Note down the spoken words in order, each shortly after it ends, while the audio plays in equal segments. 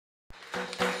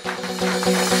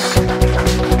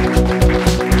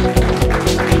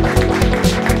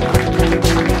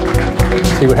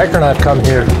See, what Hector and I have come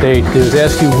here today to do is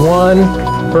ask you one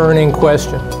burning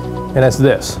question, and that's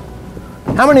this.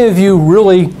 How many of you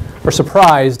really are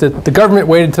surprised that the government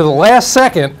waited to the last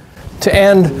second to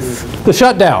end the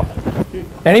shutdown?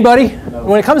 Anybody?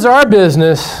 When it comes to our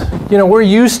business, you know, we're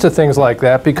used to things like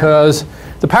that because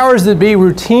the powers that be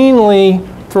routinely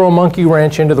throw a monkey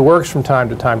wrench into the works from time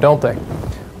to time, don't they?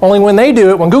 Only when they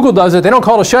do it, when Google does it, they don't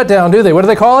call it a shutdown, do they? What do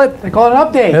they call it? They call it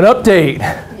an update. An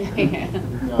update.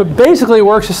 But basically it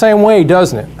works the same way,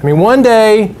 doesn't it? I mean, one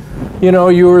day, you know,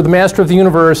 you're the master of the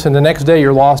universe, and the next day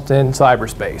you're lost in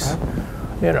cyberspace.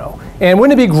 You know. And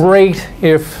wouldn't it be great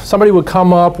if somebody would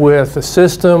come up with a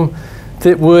system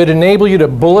that would enable you to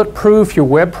bulletproof your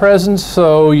web presence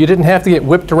so you didn't have to get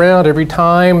whipped around every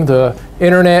time the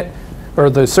internet or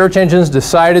the search engines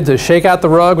decided to shake out the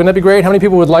rug? Wouldn't that be great? How many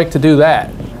people would like to do that?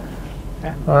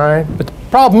 Yeah. All right. But the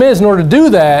problem is, in order to do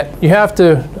that, you have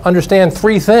to understand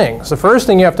three things. The first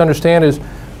thing you have to understand is,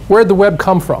 where'd the web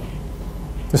come from?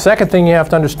 The second thing you have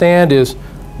to understand is,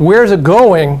 where's it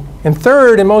going? And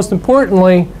third, and most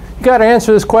importantly, you got to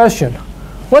answer this question.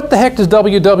 What the heck does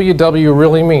www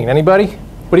really mean? Anybody?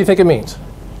 What do you think it means?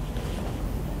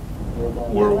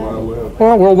 World Wide Web.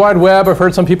 Well, World Wide Web, I've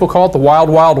heard some people call it the Wild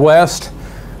Wild West.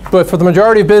 But for the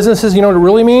majority of businesses, you know what it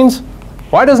really means?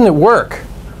 Why doesn't it work?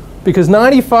 Because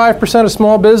 95% of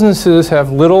small businesses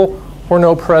have little or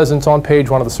no presence on page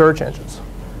one of the search engines.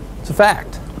 It's a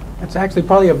fact. It's actually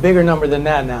probably a bigger number than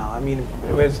that now. I mean,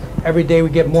 every day we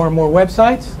get more and more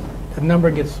websites, the number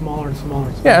gets smaller and smaller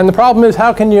and smaller. Yeah, and the problem is,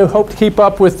 how can you hope to keep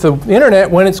up with the internet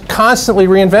when it's constantly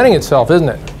reinventing itself, isn't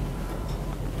it?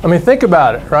 I mean, think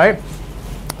about it, right?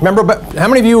 Remember, how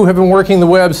many of you have been working the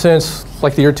web since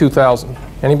like the year 2000?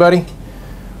 Anybody?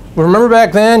 Well, remember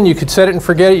back then, you could set it and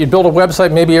forget it. You'd build a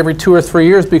website maybe every 2 or 3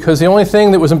 years because the only thing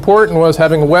that was important was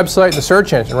having a website and a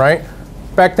search engine, right?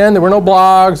 Back then, there were no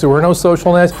blogs, there were no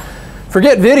social nets.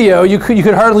 Forget video, you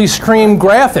could hardly stream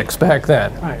graphics back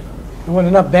then. Right. There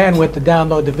wasn't enough bandwidth to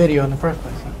download the video in the first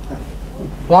place.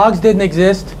 Blogs didn't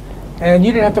exist, and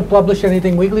you didn't have to publish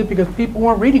anything weekly because people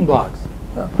weren't reading blogs.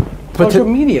 Social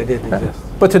media didn't exist.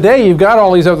 But today, you've got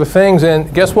all these other things,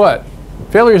 and guess what?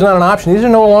 Failure is not an option. These are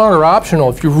no longer optional.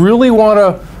 If you really want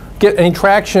to get any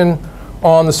traction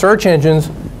on the search engines,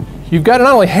 you've got to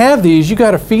not only have these, you've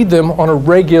got to feed them on a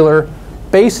regular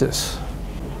basis.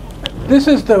 This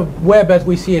is the web as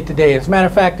we see it today. As a matter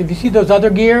of fact, if you see those other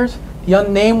gears, the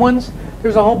unnamed ones,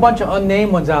 there's a whole bunch of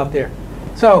unnamed ones out there.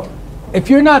 So if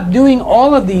you're not doing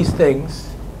all of these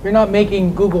things, you're not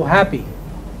making Google happy.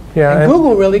 Yeah, and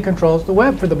Google really controls the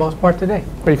web for the most part today.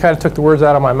 Well, you kind of took the words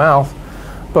out of my mouth.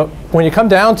 But when you come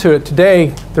down to it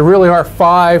today, there really are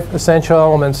 5 essential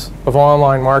elements of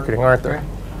online marketing, aren't there?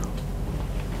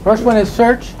 First one is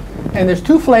search, and there's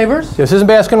 2 flavors. This isn't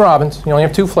Baskin-Robbins. You only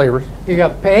have 2 flavors. You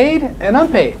got paid and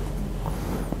unpaid.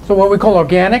 So what we call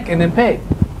organic and then paid.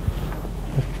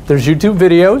 There's YouTube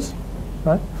videos,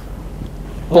 right?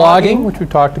 Blogging, which we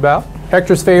talked about.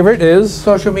 Hector's favorite is?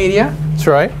 Social media. That's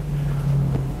right.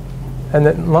 And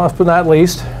then last but not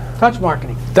least, touch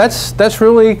marketing.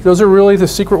 Those are really the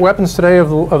secret weapons today of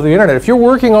the internet. If you're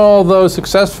working all those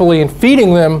successfully and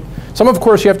feeding them, some of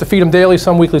course you have to feed them daily,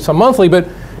 some weekly, some monthly, but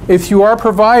if you are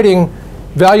providing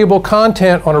valuable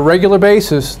content on a regular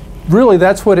basis, really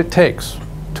that's what it takes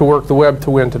to work the web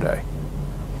to win today.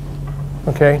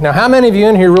 Okay, now how many of you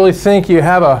in here really think you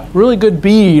have a really good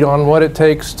bead on what it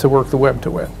takes to work the web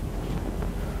to win?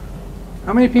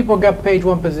 How many people got page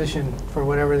 1 position for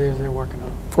whatever it is they're working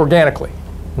on? Organically,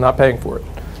 not paying for it.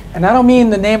 And I don't mean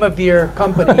the name of your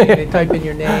company. They type in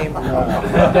your name.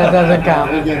 That doesn't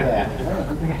count.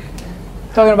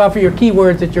 Talking about for your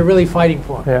keywords that you're really fighting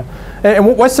for. Yeah.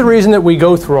 And what's the reason that we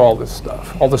go through all this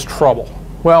stuff, all this trouble?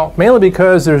 Well, mainly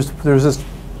because there's this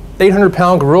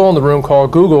 800-pound gorilla in the room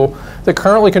called Google that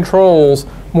currently controls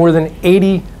more than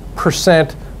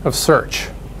 80% of search.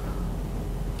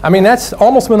 I mean, that's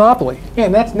almost monopoly. Yeah,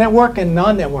 and that's network and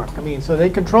non-network. I mean, so they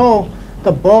control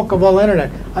the bulk of all internet.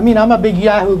 I mean, I'm a big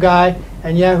Yahoo guy,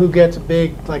 and Yahoo gets a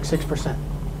big, like 6%.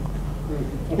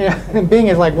 Yeah, and Bing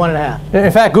is like 1.5.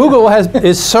 In fact, Google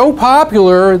is so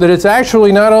popular that it's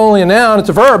actually not only a noun, it's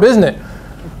a verb, isn't it?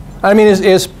 I mean,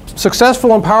 as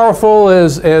successful and powerful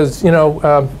as you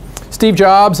know, Steve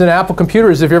Jobs and Apple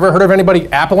computers. Have you ever heard of anybody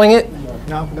Appling it?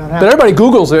 No, don't have. But everybody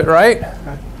Googles it, right?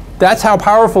 That's how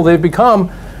powerful they've become.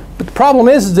 But the problem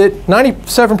is that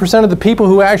 97% of the people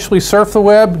who actually surf the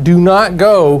web do not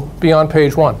go beyond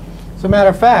page 1. As a matter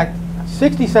of fact,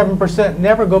 67%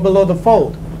 never go below the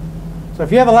fold. So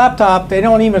if you have a laptop, they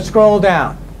don't even scroll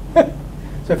down.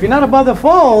 So if you're not above the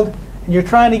fold and you're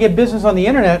trying to get business on the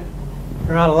internet,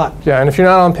 you're out of luck. Yeah, and if you're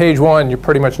not on page 1, you're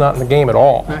pretty much not in the game at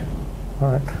all. Right.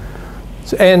 All right.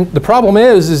 So, and the problem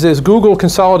is as Google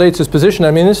consolidates its position,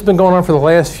 I mean, this has been going on for the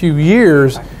last few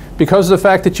years because of the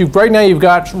fact that right now you've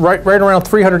got right around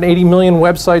 380 million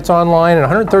websites online and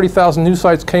 130,000 new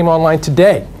sites came online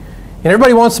today. And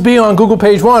everybody wants to be on Google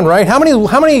page one, right? How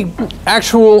many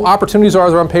actual opportunities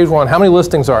are there on page one? How many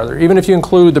listings are there? Even if you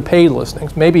include the paid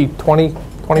listings, maybe 20,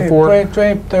 24?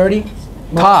 20, 30.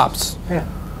 Tops. Yeah.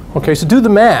 Okay, so do the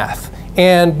math.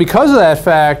 And because of that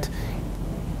fact,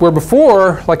 where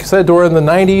before, like I said, during the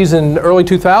 90s and early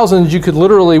 2000s, you could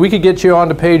literally, we could get you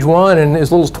onto page one in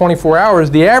as little as 24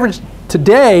 hours. The average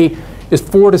today is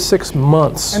 4 to 6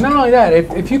 months. And not only that,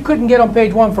 if you couldn't get on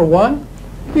page one for one,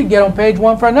 you could get on page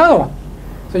one for another one.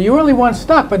 So you really weren't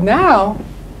stuck. But now,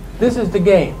 this is the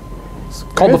game. It's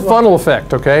called the funnel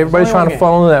effect, okay? Everybody's trying to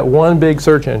funnel into that one big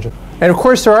search engine. And of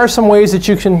course, there are some ways that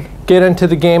you can get into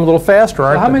the game a little faster,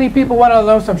 aren't there? How many people want to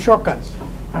know some shortcuts?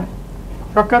 Right?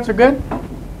 Shortcuts are good?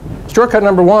 Shortcut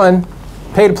number one,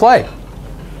 pay to play.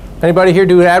 Anybody here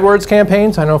do AdWords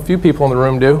campaigns? I know a few people in the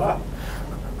room do.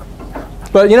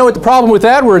 But you know what the problem with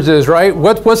AdWords is, right?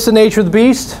 What's the nature of the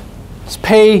beast? It's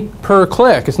pay per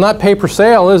click. It's not pay per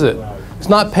sale, is it? It's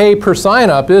not pay per sign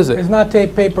up, is it? It's not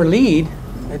pay per lead.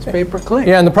 It's pay per click.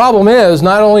 Yeah, and the problem is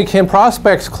not only can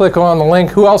prospects click on the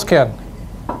link, who else can?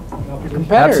 Your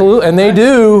competitors. Absolutely, and they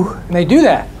do. And they do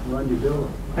that.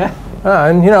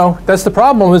 And you know, that's the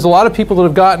problem is a lot of people that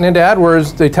have gotten into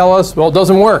AdWords, they tell us, well, it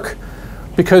doesn't work.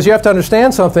 Because you have to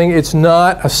understand something, it's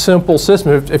not a simple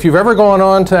system. If you've ever gone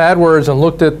on to AdWords and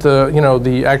looked at the,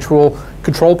 the actual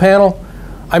control panel,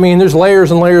 I mean, there's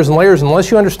layers and layers and layers. Unless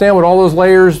you understand what all those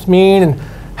layers mean and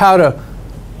how to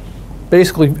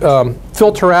basically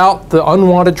filter out the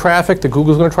unwanted traffic that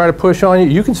Google's going to try to push on you,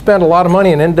 you can spend a lot of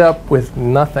money and end up with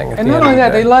nothing. And not only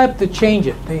that, they like to change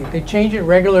it. They change it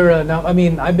regular. Now, I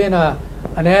mean, I've been an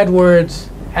AdWords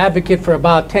advocate for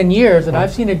about 10 years, and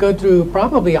I've seen it go through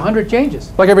probably 100 changes.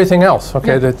 Like everything else,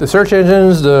 okay? Yeah. The search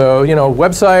engines, the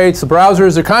websites, the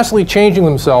browsers, they're constantly changing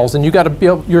themselves, and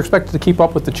you're expected to keep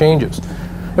up with the changes.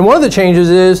 And one of the changes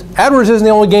is AdWords isn't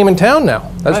the only game in town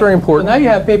now. That's very important. So now you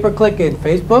have pay-per-click in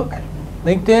Facebook,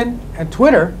 LinkedIn, and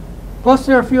Twitter. Plus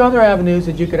there are a few other avenues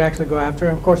that you could actually go after.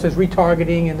 And of course there's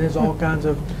retargeting and there's all kinds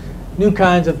of new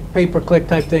kinds of pay-per-click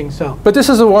type things. So. But this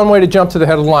is the one way to jump to the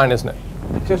head of the line, isn't it?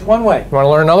 Just one way. You want to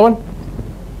learn another one?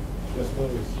 Yes,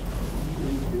 please.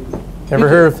 Ever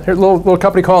heard of a little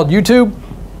company called YouTube?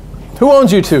 Who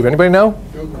owns YouTube? Anybody know?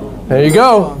 Google. There you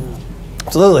go.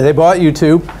 Absolutely. They bought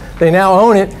YouTube. They now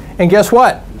own it. And guess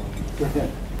what?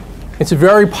 It's a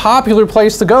very popular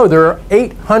place to go. There are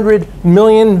 800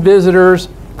 million visitors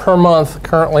per month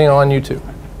currently on YouTube.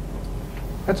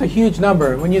 That's a huge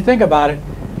number. When you think about it,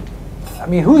 I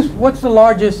mean, what's the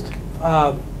largest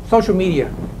social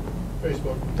media?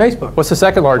 Facebook. Facebook. What's the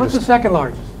second largest? What's the second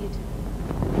largest?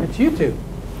 YouTube. It's YouTube.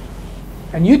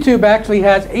 And YouTube actually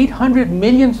has 800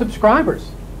 million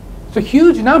subscribers. It's a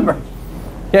huge number.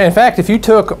 Yeah, in fact, if you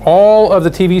took all of the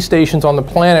TV stations on the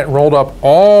planet and rolled up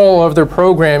all of their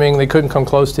programming, they couldn't come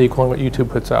close to equaling what YouTube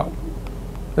puts out.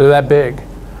 They're that big,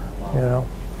 And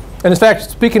in fact,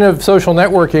 speaking of social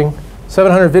networking,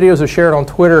 700 videos are shared on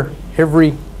Twitter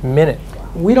every minute.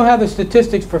 We don't have the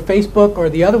statistics for Facebook or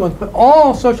the other ones, but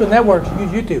all social networks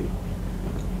use YouTube.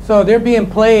 So they're being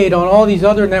played on all these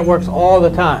other networks all the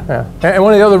time. Yeah. And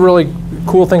one of the other really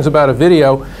cool things about a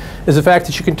video is the fact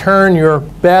that you can turn your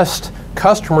best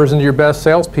customers into your best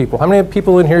salespeople. How many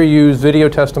people in here use video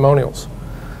testimonials?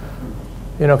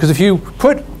 Because if you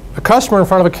put a customer in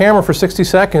front of a camera for 60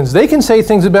 seconds, they can say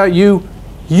things about you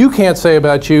can't say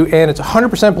about you, and it's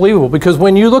 100% believable. Because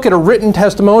when you look at a written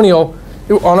testimonial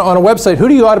on a website, who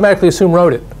do you automatically assume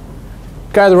wrote it?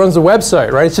 The guy that runs the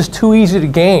website, right? It's just too easy to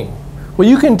gain. Well,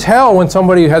 you can tell when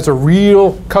somebody has a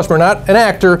real customer, not an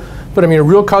actor, but I mean a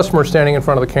real customer standing in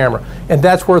front of the camera. And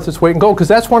that's worth its weight in gold, because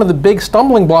that's one of the big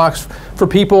stumbling blocks for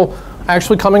people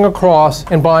actually coming across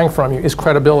and buying from you is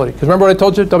credibility. Because remember what I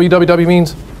told you? WWW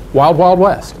means Wild Wild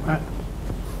West. Right.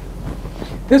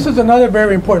 This is another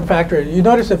very important factor. You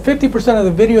notice that 50%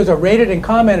 of the videos are rated and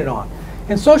commented on.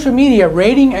 In social media,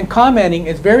 rating and commenting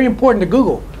is very important to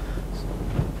Google.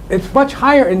 It's much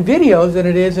higher in videos than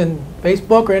it is in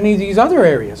Facebook or any of these other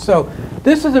areas. So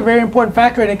this is a very important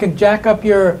factor, and it can jack up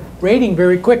your rating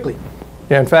very quickly.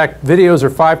 Yeah, in fact, videos are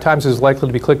 5 times as likely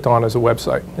to be clicked on as a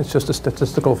website. It's just a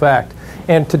statistical fact.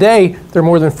 And today, there are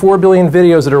more than 4 billion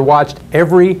videos that are watched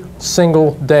every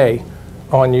single day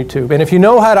on YouTube. And if you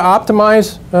know how to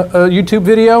optimize a YouTube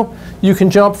video, you can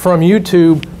jump from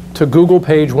YouTube to Google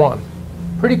page 1.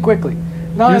 Pretty quickly.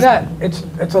 Not only that,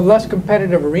 it's a less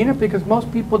competitive arena because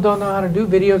most people don't know how to do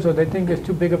videos or they think it's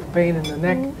too big of a pain in the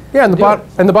neck. Yeah, and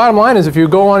the bottom line is if you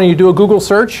go on and you do a Google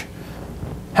search,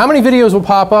 how many videos will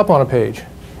pop up on a page?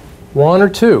 1 or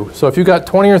 2. So if you've got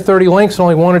 20 or 30 links and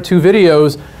only 1 or 2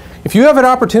 videos, if you have an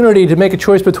opportunity to make a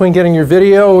choice between getting your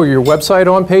video or your website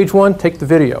on page 1, take the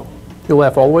video. You'll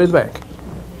laugh all the way to the bank.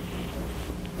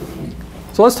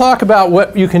 So let's talk about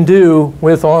what you can do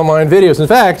with online videos. In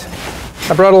fact,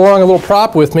 I brought along a little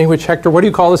prop with me, which Hector, what do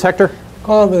you call this, Hector?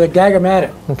 Call it the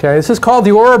Gag-O-Matic. Okay, this is called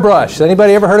the Aura Brush. Has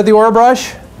anybody ever heard of the Aura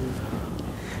Brush?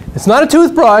 It's not a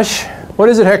toothbrush. What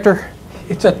is it, Hector?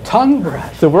 It's a tongue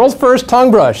brush. The world's first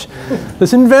tongue brush.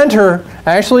 This inventor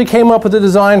actually came up with the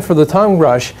design for the tongue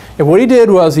brush, and what he did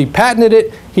was he patented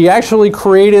it. He actually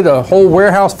created a whole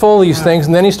warehouse full of these things,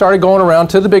 and then he started going around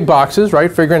to the big boxes,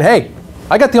 right, figuring, hey,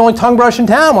 I got the only tongue brush in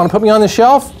town. Want to put me on the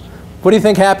shelf? What do you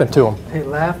think happened to him? They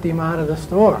laughed him out of the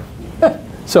store.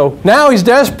 So now he's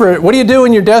desperate. What do you do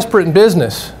when you're desperate in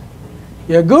business?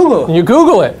 You Google. You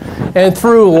Google it. And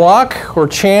through luck or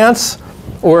chance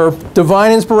or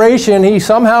divine inspiration, he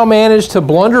somehow managed to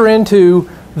blunder into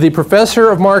the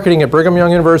professor of marketing at Brigham Young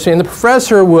University. And the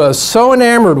professor was so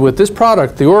enamored with this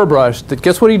product, the Aura Brush, that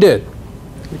guess what he did?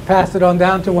 He passed it on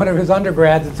down to one of his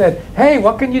undergrads and said, hey,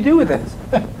 what can you do with this?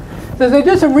 So they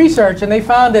did some research and they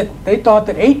found that they thought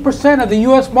that 8% of the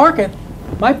US market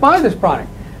might buy this product.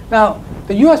 Now,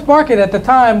 the US market at the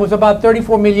time was about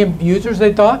 34 million users,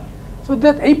 they thought. So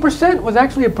that 8% was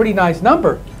actually a pretty nice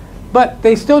number. But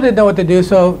they still didn't know what to do,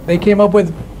 so they came up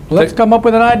with, let's come up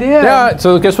with an idea. Yeah,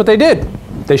 so guess what they did?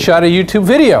 They shot a YouTube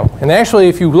video. And actually,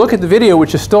 if you look at the video,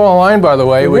 which is still online, by the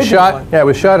way, it was shot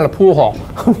in a pool hall.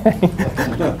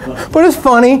 But it's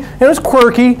funny, and it was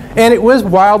quirky, and it was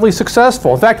wildly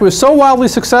successful. In fact, it was so wildly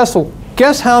successful,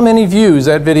 guess how many views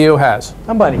that video has?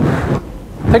 Somebody.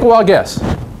 Take a wild guess.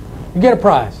 You get a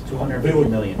prize. 250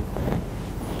 million.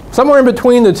 Somewhere in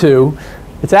between the two,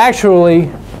 it's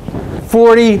actually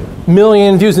 40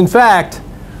 million views. In fact,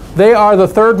 they are the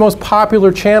 3rd most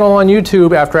popular channel on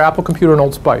YouTube after Apple Computer and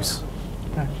Old Spice.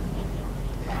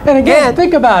 And again,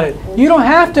 think about it. You don't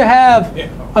have to have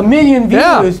a million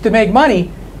views to make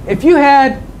money. If you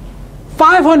had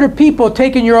 500 people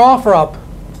taking your offer up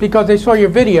because they saw your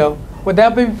video, would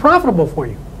that be profitable for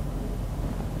you?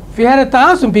 If you had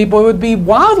 1,000 people, it would be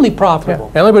wildly profitable.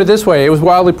 And look at it this way. It was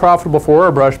wildly profitable for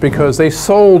Aura Brush because they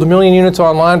sold 1 million units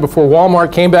online before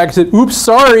Walmart came back and said, oops,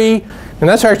 sorry. And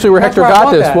that's actually where Hector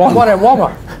got this. I bought it at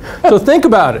Walmart. So think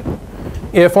about it.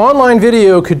 If online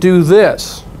video could do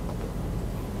this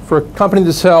for a company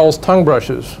that sells tongue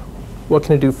brushes, what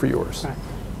can it do for yours? Right.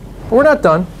 But we're not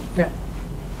done. Yeah.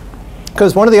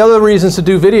 Because one of the other reasons to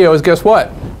do video is, guess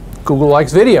what? Google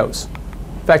likes videos.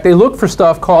 In fact, they look for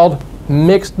stuff called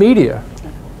mixed media.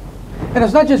 And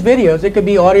it's not just videos. It could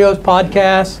be audios,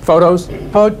 podcasts, Photos.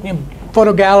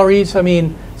 Photo galleries, I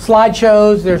mean,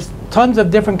 slideshows. There's tons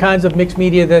of different kinds of mixed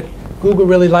media that Google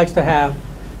really likes to have.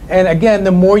 And again,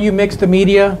 the more you mix the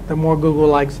media, the more Google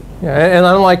likes it. Yeah, and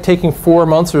unlike taking 4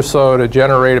 months or so to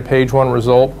generate a page 1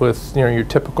 result with your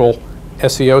typical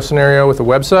SEO scenario with a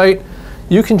website,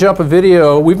 you can jump a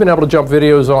video. We've been able to jump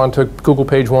videos onto Google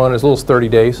page 1 as little as 30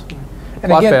 days.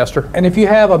 And a lot again, faster. And if you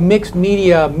have a mixed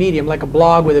media medium, like a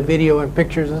blog with a video and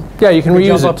pictures, yeah, you can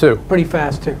reuse it too. Pretty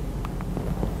fast too.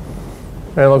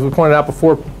 And as we pointed out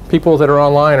before, people that are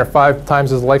online are 5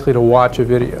 times as likely to watch a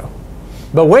video.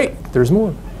 But wait, there's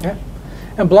more. Yeah.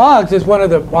 And blogs is one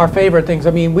of our favorite things.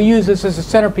 I mean, we use this as a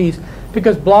centerpiece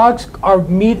because blogs are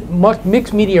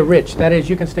mixed media rich. That is,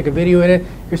 you can stick a video in it,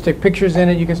 you can stick pictures in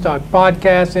it, you can stick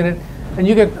podcasts in it, and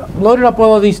you can load it up with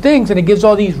all of these things, and it gives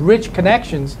all these rich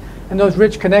connections. And those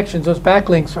rich connections, those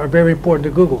backlinks, are very important to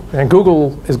Google. And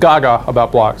Google is gaga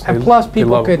about blogs. And plus,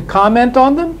 people can comment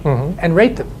on them and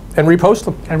rate them. And repost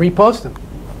them. And repost them.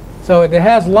 So it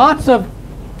has lots of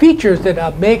features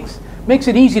that makes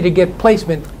it easy to get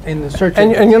placement in the search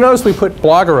engine. And you'll notice we put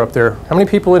Blogger up there. How many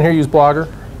people in here use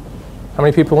Blogger? How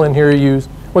many people in here use,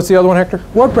 what's the other one, Hector?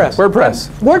 WordPress. WordPress.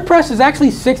 WordPress is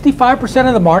actually 65%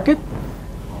 of the market,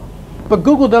 but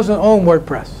Google doesn't own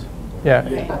WordPress. Yeah.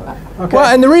 Okay.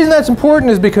 Well, and the reason that's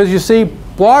important is because you see,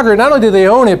 Blogger, not only do they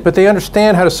own it, but they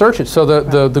understand how to search it. So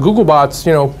the Google bots,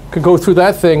 could go through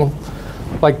that thing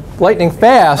like lightning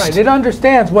fast. Right. It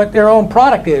understands what their own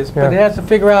product is, but it has to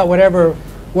figure out whatever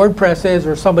WordPress is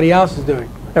or somebody else is doing.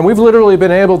 And we've literally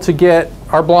been able to get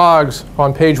our blogs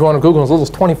on page 1 of Google in as little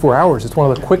as 24 hours. It's one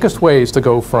of the quickest ways to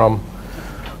go from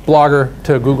Blogger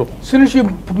to Google. As soon as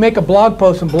you make a blog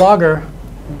post in Blogger,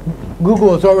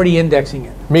 Google is already indexing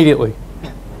it. Immediately.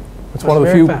 It's one of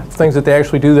the few things that they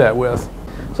actually do that with.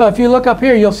 So if you look up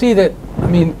here, you'll see that, I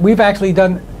mean, we've actually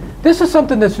done this is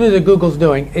something that's new that Google's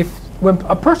doing. When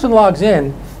a person logs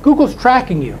in, Google's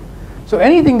tracking you. So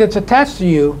anything that's attached to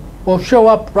you will show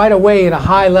up right away at a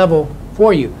high level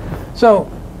for you.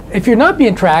 So if you're not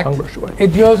being tracked,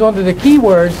 it goes onto the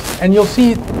keywords, and you'll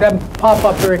see them pop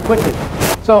up very quickly.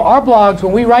 So our blogs,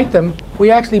 when we write them,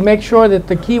 we actually make sure that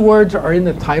the keywords are in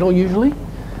the title usually,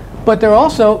 but they're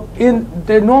also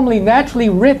they're normally naturally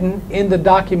written in the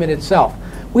document itself.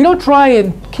 We don't try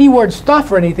and keyword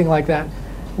stuff or anything like that.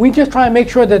 We just try and make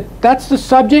sure that that's the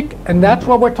subject and that's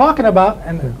what we're talking about.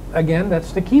 And again,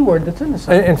 that's the keyword that's in the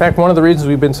subject. In fact, one of the reasons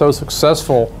we've been so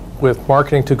successful with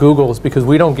marketing to Google is because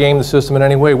we don't game the system in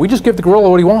any way. We just give the gorilla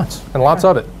what he wants, and lots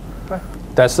of it. Right.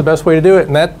 That's the best way to do it,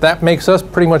 and that makes us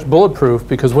pretty much bulletproof,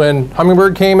 because when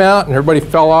Hummingbird came out and everybody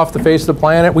fell off the face of the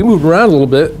planet, we moved around a little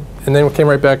bit, and then we came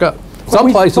right back up.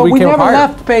 Some places we came up higher. We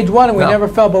never left page 1, and we never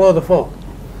fell below the fold.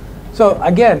 So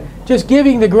again, just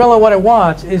giving the gorilla what it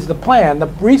wants is the plan. The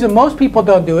reason most people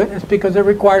don't do it is because it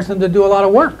requires them to do a lot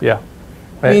of work. Yeah.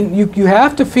 I mean, you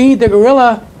have to feed the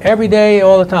gorilla every day,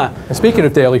 all the time. And speaking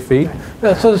of daily feed.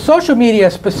 So the social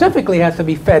media specifically has to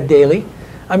be fed daily.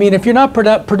 I mean, if you're not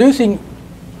producing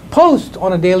posts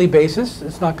on a daily basis,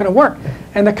 it's not going to work.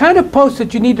 And the kind of posts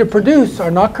that you need to produce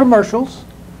are not commercials.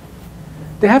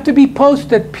 They have to be posts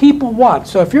that people want.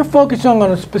 So if you're focusing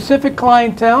on a specific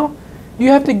clientele, you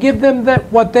have to give them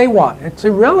what they want. It's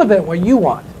irrelevant what you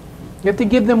want. You have to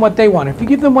give them what they want. If you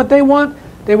give them what they want,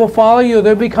 they will follow you,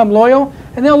 they'll become loyal,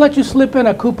 and they'll let you slip in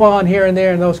a coupon here and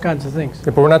there and those kinds of things. Yeah,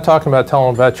 but we're not talking about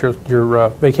telling them about your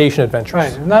vacation adventures.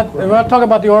 Right. We're not talking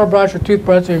about the oil brush or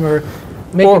toothbrushing or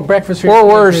making breakfast. Or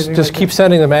worse, just keep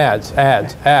sending them ads.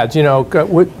 You know,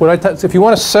 if you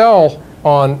want to sell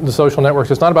on the social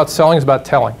networks, it's not about selling, it's about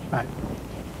telling. Right.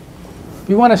 If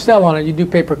you want to sell on it, you do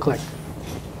pay-per-click.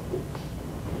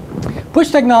 Push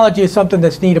technology is something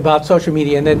that's neat about social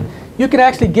media, and then you can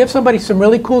actually give somebody some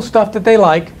really cool stuff that they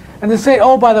like, and then say,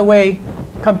 oh, by the way,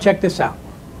 come check this out.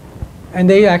 And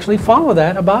they actually follow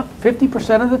that about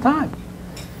 50% of the time,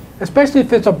 especially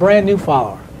if it's a brand new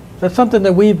follower. That's something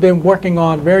that we've been working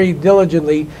on very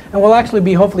diligently, and we'll actually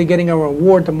be hopefully getting a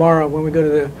reward tomorrow when we go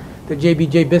to the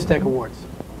JBJ BizTech Awards.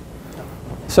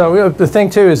 So the thing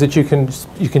too is that you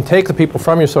can take the people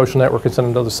from your social network and send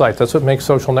them to the site. That's what makes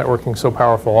social networking so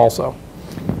powerful also.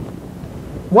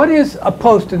 What is a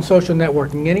post in social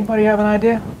networking? Anybody have an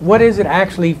idea? What is it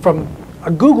actually from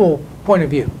a Google point of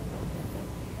view?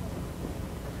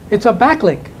 It's a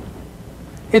backlink.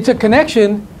 It's a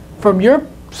connection from your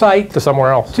site to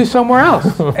somewhere else.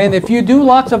 And if you do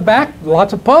lots of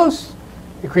posts,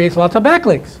 it creates lots of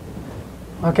backlinks.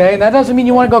 Okay, and that doesn't mean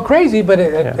you want to go crazy, but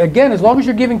again, as long as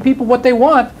you're giving people what they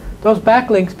want, those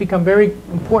backlinks become very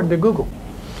important to Google.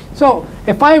 So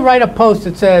if I write a post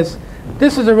that says,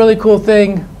 this is a really cool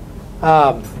thing,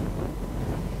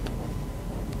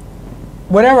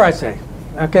 whatever I say,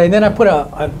 okay, and then I put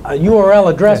a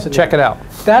URL address in check it out.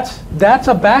 That's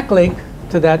a backlink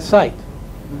to that site,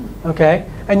 okay?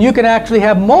 And you can actually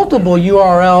have multiple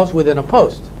URLs within a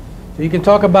post. So you can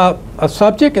talk about a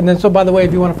subject, and then, so by the way,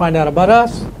 if you want to find out about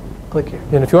us, click here.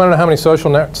 And if you want to know how many social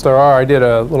nets there are, I did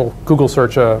a little Google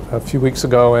search a few weeks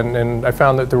ago, and I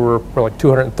found that there were like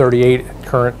 238 at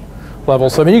current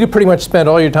levels. So I mean, you could pretty much spend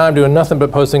all your time doing nothing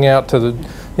but posting out to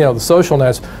the social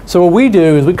nets. So what we do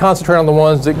is we concentrate on the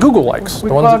ones that Google likes. We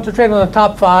concentrate on the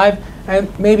top 5,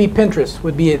 and maybe Pinterest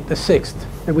would be the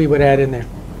 6th that we would add in there.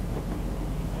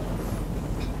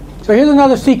 So here's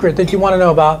another secret that you want to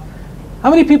know about. How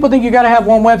many people think you got to have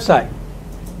one website?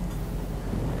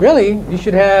 Really, you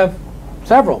should have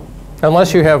several.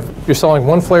 Unless you're selling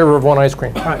one flavor of one ice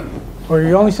cream. Right. Or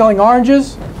you're only selling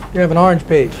oranges, you have an orange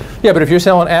page. Yeah, but if you're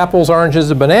selling apples,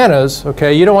 oranges, and bananas,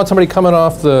 okay, you don't want somebody coming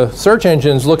off the search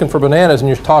engines looking for bananas and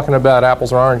you're talking about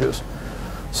apples or oranges.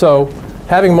 So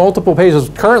having multiple pages,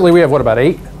 currently we have, what, about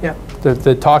 8? Yeah.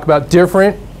 That talk about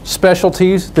different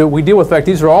specialties that we deal with. In fact,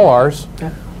 these are all ours.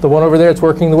 Yeah. The one over there, it's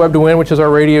Working the Web to Win, which is our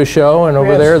radio show, and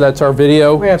over there, that's our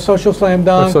video. We have Social Slam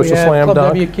Dunk, we have Club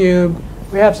W Cube.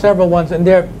 We have several ones, and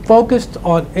they're focused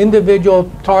on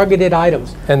individual targeted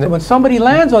items. And so when somebody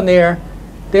lands on there,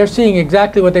 they're seeing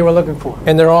exactly what they were looking for.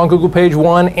 And they're on Google page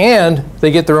 1, and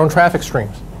they get their own traffic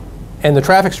streams. And the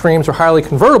traffic streams are highly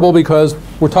convertible because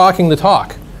we're talking the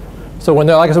talk. So when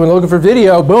they're, like I said, when they're looking for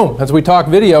video, boom, as we talk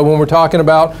video, when we're talking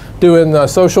about doing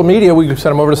social media, we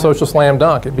send them over to Social Slam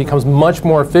Dunk. It becomes much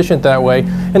more efficient that way.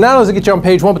 And not only does it get you on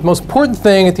page 1, but the most important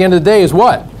thing at the end of the day is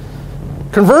what?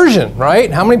 Conversion, right?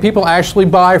 How many people actually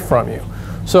buy from you?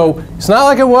 So it's not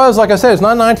like it was, like I said, it's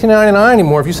not 1999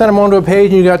 anymore. If you send them onto a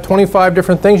page and you got 25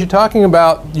 different things you're talking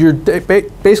about, you're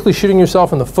basically shooting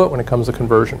yourself in the foot when it comes to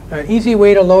conversion. An easy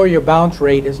way to lower your bounce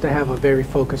rate is to have a very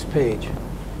focused page.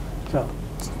 So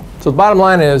the bottom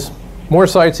line is more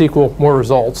sites equal more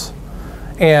results.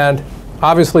 And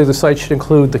obviously the site should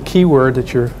include the keyword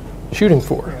that you're shooting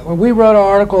for. when we wrote our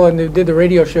article and did the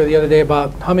radio show the other day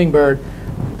about Hummingbird,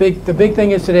 the big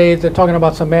thing is today is they're talking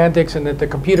about semantics and that the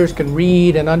computers can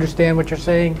read and understand what you're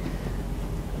saying.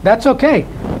 That's okay.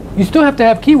 You still have to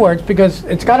have keywords because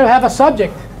it's got to have a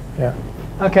subject. Yeah.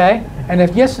 Okay? And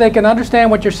if, yes, they can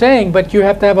understand what you're saying, but you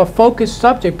have to have a focused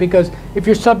subject, because if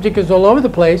your subject is all over the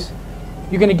place,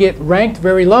 you're going to get ranked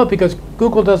very low because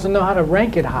Google doesn't know how to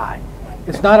rank it high.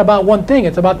 It's not about one thing.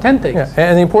 It's about 10 things. Yeah.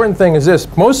 And the important thing is this.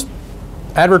 Most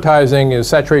advertising is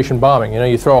saturation bombing. You know,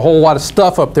 you throw a whole lot of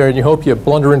stuff up there and you hope you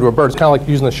blunder into a bird. It's kind of like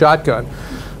using a shotgun.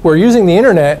 Where using the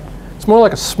internet, it's more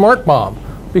like a smart bomb,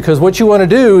 because what you want to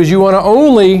do is you want to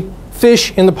only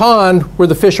fish in the pond where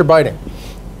the fish are biting.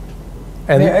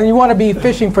 And you want to be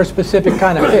fishing for a specific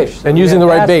kind of fish. So and using the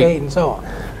right bait. And so on.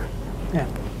 Yeah.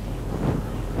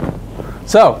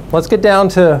 So let's get down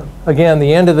to, again,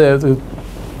 the end of the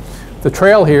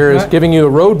trail here is giving you a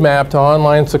roadmap to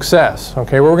online success.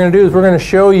 Okay, what we're going to do is we're going to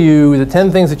show you the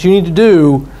 10 things that you need to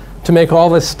do to make all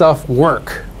this stuff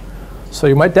work. So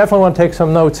you might definitely want to take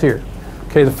some notes here.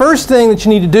 Okay, the first thing that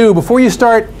you need to do before you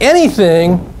start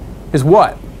anything is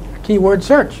what? Keyword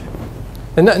search.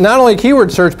 And not only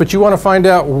keyword search, but you want to find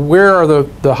out where are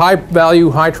the high value,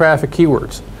 high traffic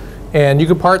keywords. And you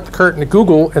can part the curtain at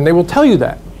Google and they will tell you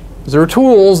that. There are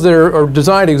tools that are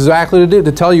designed exactly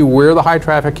to tell you where the high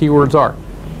traffic keywords are.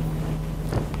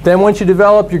 Then once you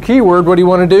develop your keyword, what do you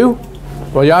want to do?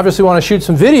 Well, you obviously want to shoot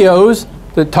some videos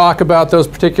that talk about those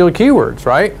particular keywords,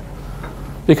 right?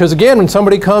 Because again, when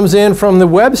somebody comes in from the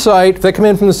website, if they come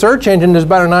in from the search engine, there's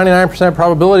about a 99%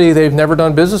 probability they've never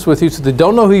done business with you, so they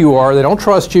don't know who you are, they don't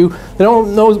trust you, they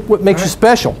don't know what makes you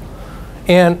special.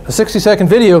 And a 60-second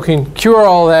video can cure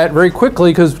all that very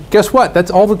quickly, because guess what? That's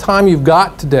all the time you've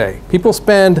got today. People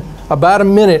spend about a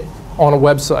minute on a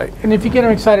website. And if you get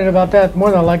them excited about that, more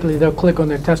than likely they'll click on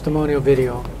their testimonial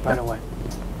video right away.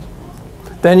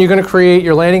 Then you're going to create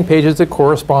your landing pages that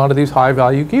correspond to these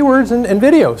high-value keywords and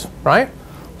videos, right?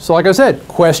 So like I said,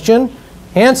 question,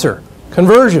 answer,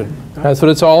 conversion. That's what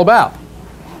it's all about.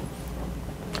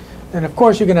 And of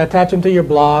course, you're going to attach them to your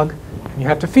blog. You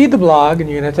have to feed the blog, and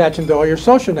you're going to attach them to all your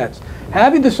social nets.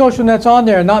 Having the social nets on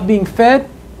there and not being fed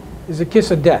is a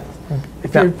kiss of death.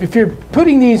 If you're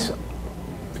putting these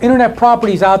internet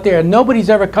properties out there and nobody's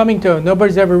ever coming to them,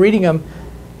 nobody's ever reading them,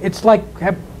 it's like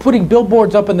putting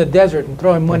billboards up in the desert and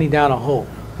throwing money down a hole.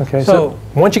 Okay, so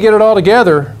once you get it all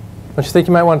together, don't you think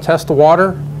you might want to test the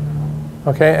water?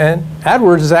 Okay, and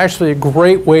AdWords is actually a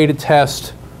great way to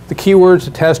test the keywords,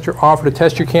 to test your offer, to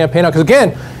test your campaign out. Because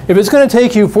again, if it's going to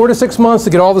take you 4 to 6 months to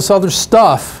get all this other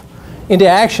stuff into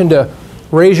action to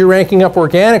raise your ranking up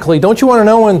organically, don't you want to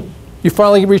know when you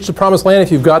finally reach the promised land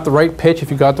if you've got the right pitch, if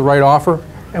you've got the right offer?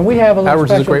 And we have a little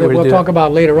special that we'll talk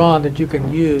about later on that you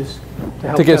can use to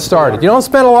help get started. You don't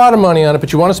spend a lot of money on it,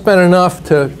 but you want to spend enough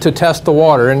to test the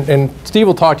water. And Steve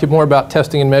will talk to you more about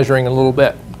testing and measuring in a little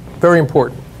bit. Very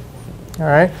important. All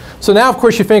right. So now, of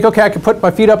course, you think, okay, I can put my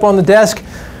feet up on the desk,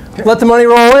 let the money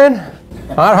roll in?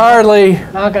 Not hardly.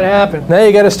 Not going to happen. Now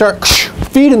you got to start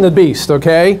feeding the beast,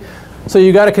 okay? So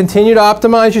you got to continue to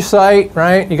optimize your site,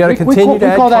 right? You got to continue to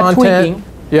add content. We call that tweaking.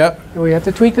 Yep. We have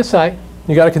to tweak the site.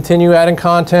 You got to continue adding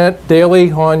content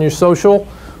daily on your social,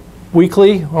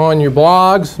 weekly on your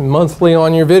blogs, and monthly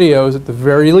on your videos at the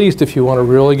very least if you want to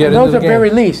really get into the game. Those are very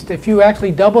least. If you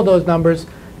actually double those numbers,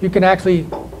 you can actually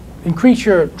increase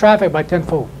your traffic by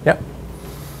tenfold. Yep.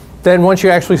 Then once you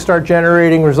actually start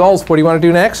generating results, what do you want to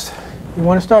do next? You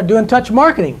want to start doing touch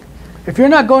marketing. If you're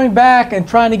not going back and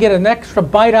trying to get an extra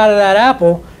bite out of that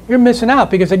apple, you're missing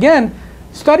out. Because again,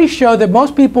 studies show that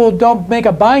most people don't make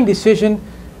a buying decision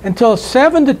until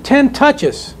 7 to 10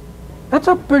 touches. That's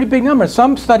a pretty big number.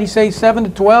 Some studies say 7 to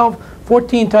 12,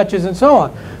 14 touches, and so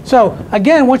on. So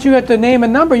again, once you get the name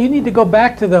and number, you need to go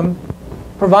back to them,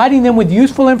 providing them with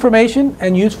useful information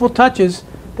and useful touches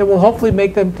that will hopefully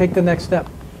make them take the next step.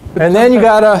 And then you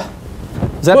gotta,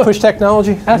 is that push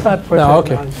technology? That's not push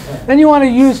technology. Okay. Then you want to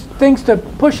use things to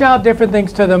push out different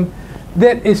things to them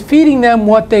that is feeding them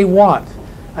what they want.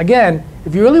 Again,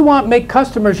 if you really want to make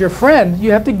customers your friend,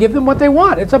 you have to give them what they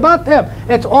want. It's about them.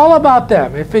 It's all about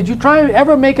them. If you try and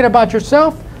ever make it about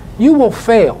yourself, you will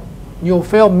fail. You'll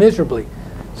fail miserably.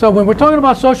 So when we're talking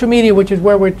about social media, which is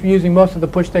where we're using most of the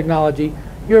push technology,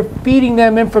 you're feeding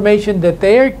them information that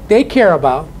they care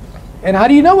about. And how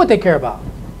do you know what they care about?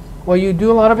 Well, you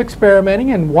do a lot of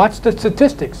experimenting and watch the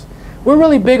statistics. We're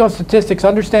really big on statistics,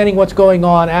 understanding what's going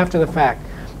on after the fact.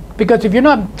 Because if you're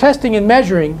not testing and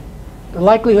measuring, the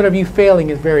likelihood of you failing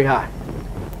is very high.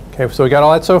 Okay, so we got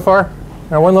all that so far?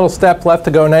 Now one little step left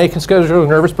to go. Now you can schedule a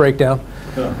nervous breakdown.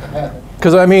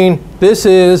 Because I mean, this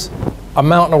is a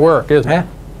mountain of work, isn't it?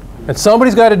 And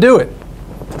somebody's got to do it.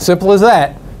 Simple as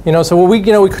that. You know, so when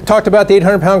we talked about the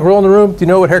 800-pound gorilla in the room. Do you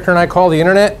know what Hector and I call the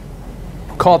internet?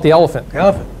 We call it the elephant. The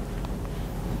elephant.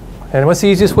 And what's the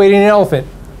easiest way to eat an elephant?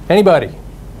 Anybody?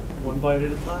 One bite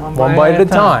at a time. One bite at a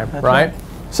time, right?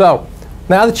 So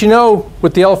now that you know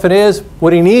what the elephant is,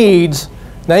 what he needs,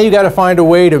 now you got to find a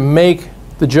way to make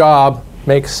the job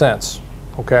make sense.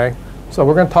 Okay? So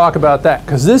we're going to talk about that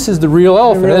because this is the real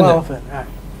elephant, isn't it? Right.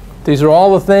 These are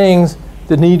all the things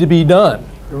that need to be done.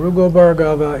 The Rugelberg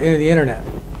of the internet.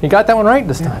 You got that one right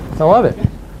this time. I love it.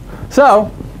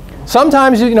 So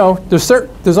sometimes, you know,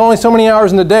 there's only so many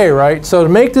hours in the day, right? So to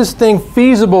make this thing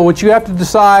feasible, what you have to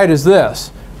decide is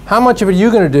this. How much of it are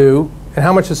you going to do, and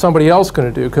how much is somebody else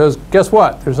going to do? Because guess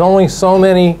what? There's only so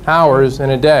many hours in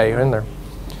a day, isn't there?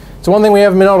 So one thing we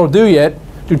haven't been able to do yet,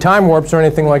 do time warps or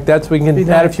anything like that, so we can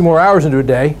add a few more hours into a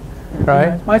day,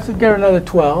 right? Might get another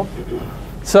 12.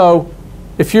 So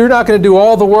if you're not going to do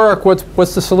all the work,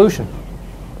 what's the solution?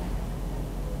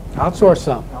 Outsource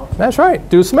some. That's right.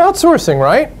 Do some outsourcing,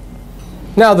 right?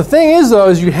 Now the thing is, though,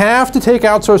 is you have to take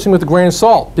outsourcing with a grain of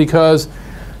salt because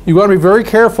you got to be very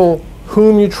careful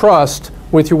whom you trust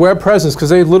with your web presence because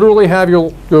they literally have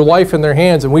your life in their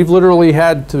hands, and we've literally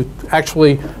had to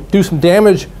actually do some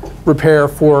damage repair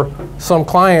for some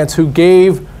clients who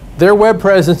gave their web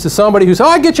presence to somebody who said, oh,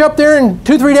 I'll get you up there in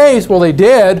 2-3 days. Well, they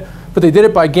did, but they did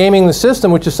it by gaming the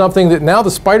system, which is something that now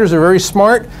the spiders are very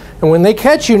smart, and when they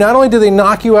catch you, not only do they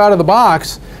knock you out of the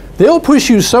box, they'll push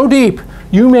you so deep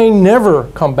you may never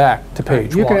come back to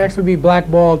page You one. can actually be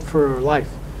blackballed for life.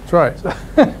 That's right. So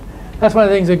that's one of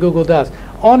the things that Google does.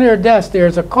 On your desk,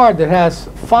 there's a card that has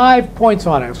 5 points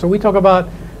on it. So we talk about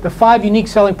the 5 unique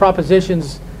selling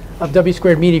propositions of W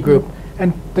Squared Media Group.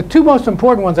 And the 2 most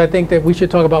important ones I think that we should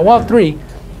talk about, well, 3.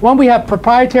 One, we have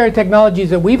proprietary technologies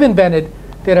that we've invented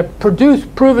that have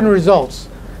produced proven results.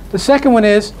 The second one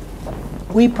is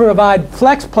we provide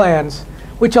flex plans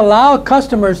which allow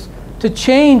customers to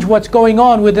change what's going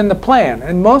on within the plan.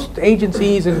 And most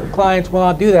agencies and clients will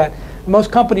not do that.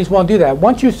 Most companies won't do that.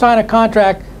 Once you sign a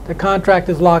contract, the contract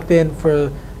is locked in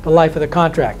for the life of the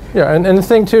contract. Yeah, and the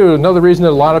thing too, another reason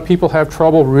that a lot of people have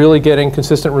trouble really getting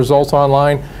consistent results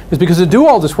online is because they do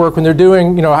all this work when they're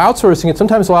doing, you know, outsourcing it.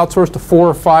 Sometimes they'll outsource to 4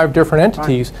 or 5 different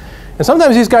entities. Right. And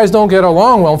sometimes these guys don't get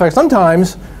along well. In fact,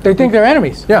 sometimes they think they're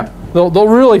enemies. Yeah, they'll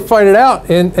really fight it out.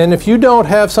 And if you don't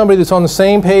have somebody that's on the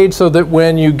same page so that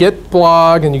when you get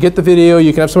blog and you get the video,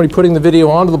 you can have somebody putting the video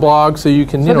onto the blog so you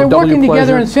can, you know, double your pleasure. So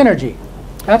they're working together in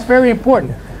synergy. That's very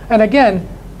important. And again,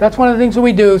 that's one of the things that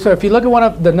we do. So if you look at one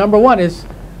of the number one is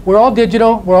we're all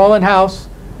digital, we're all in-house,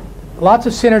 lots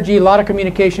of synergy, a lot of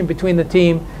communication between the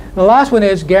team. And the last one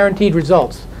is guaranteed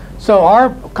results. So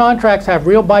our contracts have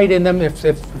real bite in them.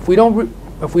 If we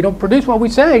don't produce what we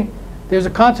say, there's a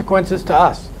consequences to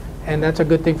us, and that's a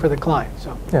good thing for the client.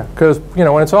 So yeah, because you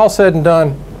know when it's all said and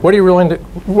done, what are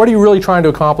you really trying to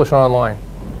accomplish online?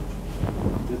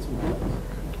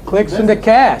 Clicks into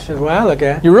cash is what I look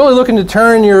at. You're really looking to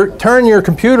turn your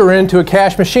computer into a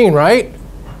cash machine, right?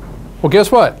 Well,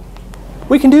 guess what?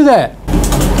 We can do that.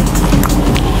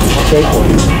 Okay for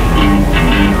you.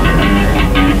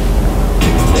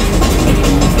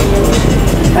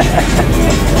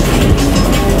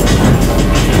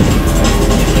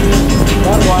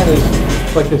 Bottom line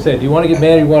is, like they said, do you want to get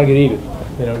mad or do you want to get even?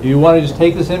 You know, do you want to just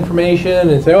take this information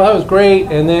and say, oh, that was great,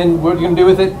 and then what are you going to do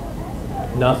with it?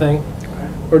 Nothing.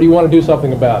 Or do you want to do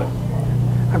something about it?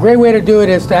 A great way to do it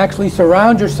is to actually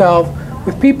surround yourself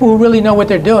with people who really know what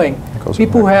they're doing.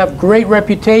 People who have great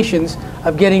reputations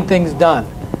of getting things done.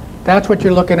 That's what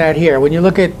you're looking at here. When you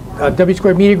look at W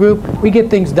Squared Media Group, we get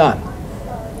things done.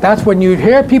 That's when you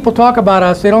hear people talk about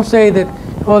us, they don't say that,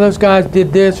 oh, those guys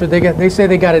did this, or they say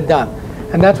they got it done.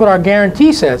 And that's what our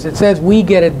guarantee says. It says we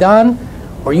get it done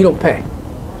or you don't pay.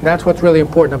 And that's what's really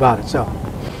important about it. So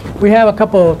we have a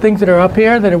couple of things that are up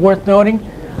here that are worth noting.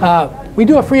 We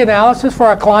do a free analysis for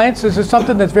our clients. This is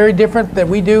something that's very different that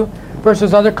we do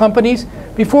versus other companies.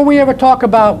 Before we ever talk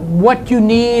about what you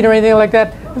need or anything like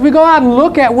that, is we go out and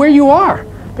look at where you are.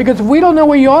 Because if we don't know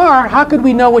where you are, how could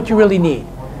we know what you really need?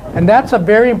 And that's a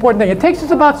very important thing. It takes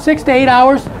us about 6 to 8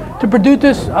 hours to produce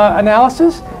this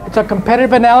analysis. It's a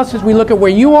competitive analysis. We look at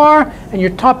where you are and your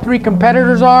top 3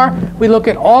 competitors are. We look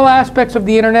at all aspects of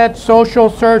the internet, social,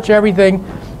 search, everything.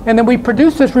 And then we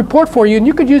produce this report for you, and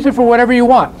you could use it for whatever you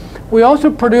want. We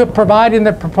also provide in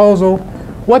the proposal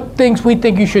what things we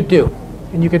think you should do.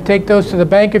 And you can take those to the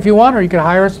bank if you want, or you can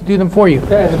hire us to do them for you.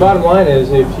 Yeah, and the bottom line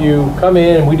is, if you come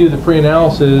in and we do the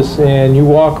pre-analysis and you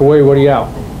walk away, what are you out?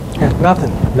 Yeah, nothing.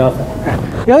 Nothing.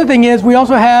 The other thing is, we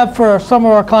also have, for some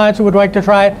of our clients who would like to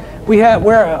try it, we're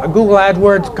a Google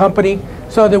AdWords company,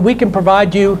 so that we can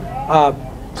provide you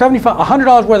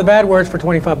 $100 worth of AdWords for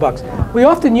 25 bucks. We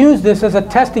often use this as a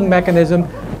testing mechanism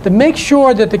to make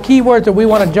sure that the keywords that we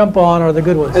want to jump on are the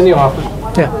good ones. And the offers.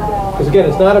 Yeah. Because again,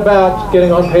 it's not about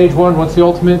getting on page one. What's the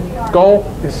ultimate goal?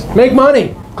 It's make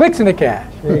money. Clicks in the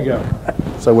cash. There you go.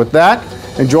 So with that,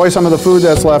 enjoy some of the food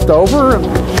that's left over.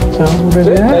 So we're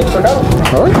good. Thanks for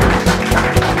coming. All right.